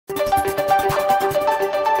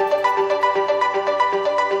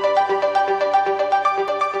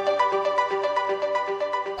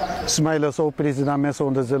Ismaïla Sow, président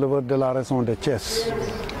maison des éleveurs de la région de Thiès.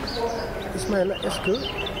 Ismaïla, est-ce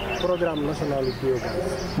que programme national de biogaz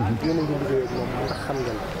yéen a ngi liggéey ak moom ndax xam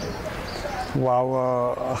ngeen? waaw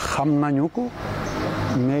xam nañu ko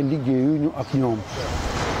mais liggéeyuñu ak ñoom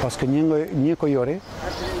parce que ñi ko yore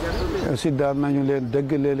aussi daan nañu leen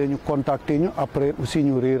dégg léeg-léeg ñu contacter ñu après aussi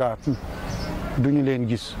ñu riiraat duñu leen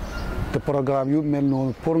gis te programme yu mel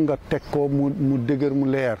noonu pour nga teg ko mu dëgër mu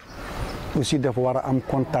leer aussi dafa war a am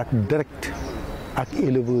contact direct ak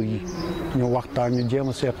éleveurs yi ñu waxtaan ñu jéem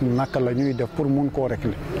a seet naka la ñuy def pour mun koo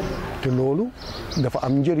régler te loolu dafa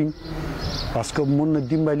am njëriñ parce que mun na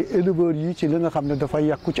dimbali éleveurs yi ci li nga xam ne dafay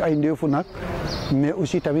yàqu ci ay ndeefu nag mais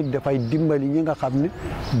aussi tamit dafay dimbali ñi nga xam ne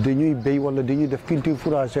dañuy béy wala dañuy def culture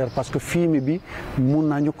fourragère parce que fumier bi mun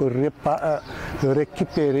nañu ko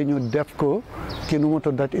récupérer ñu def ko ki nu mu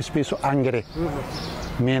tuddati espèce engrais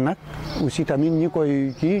mais nag aussi tamit ñi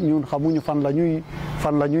koy kii ñun xamuñu fan la ñuy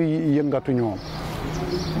yëngatu ñoom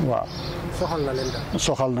waaw. soxal na leen daal.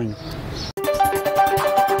 soxal nañu.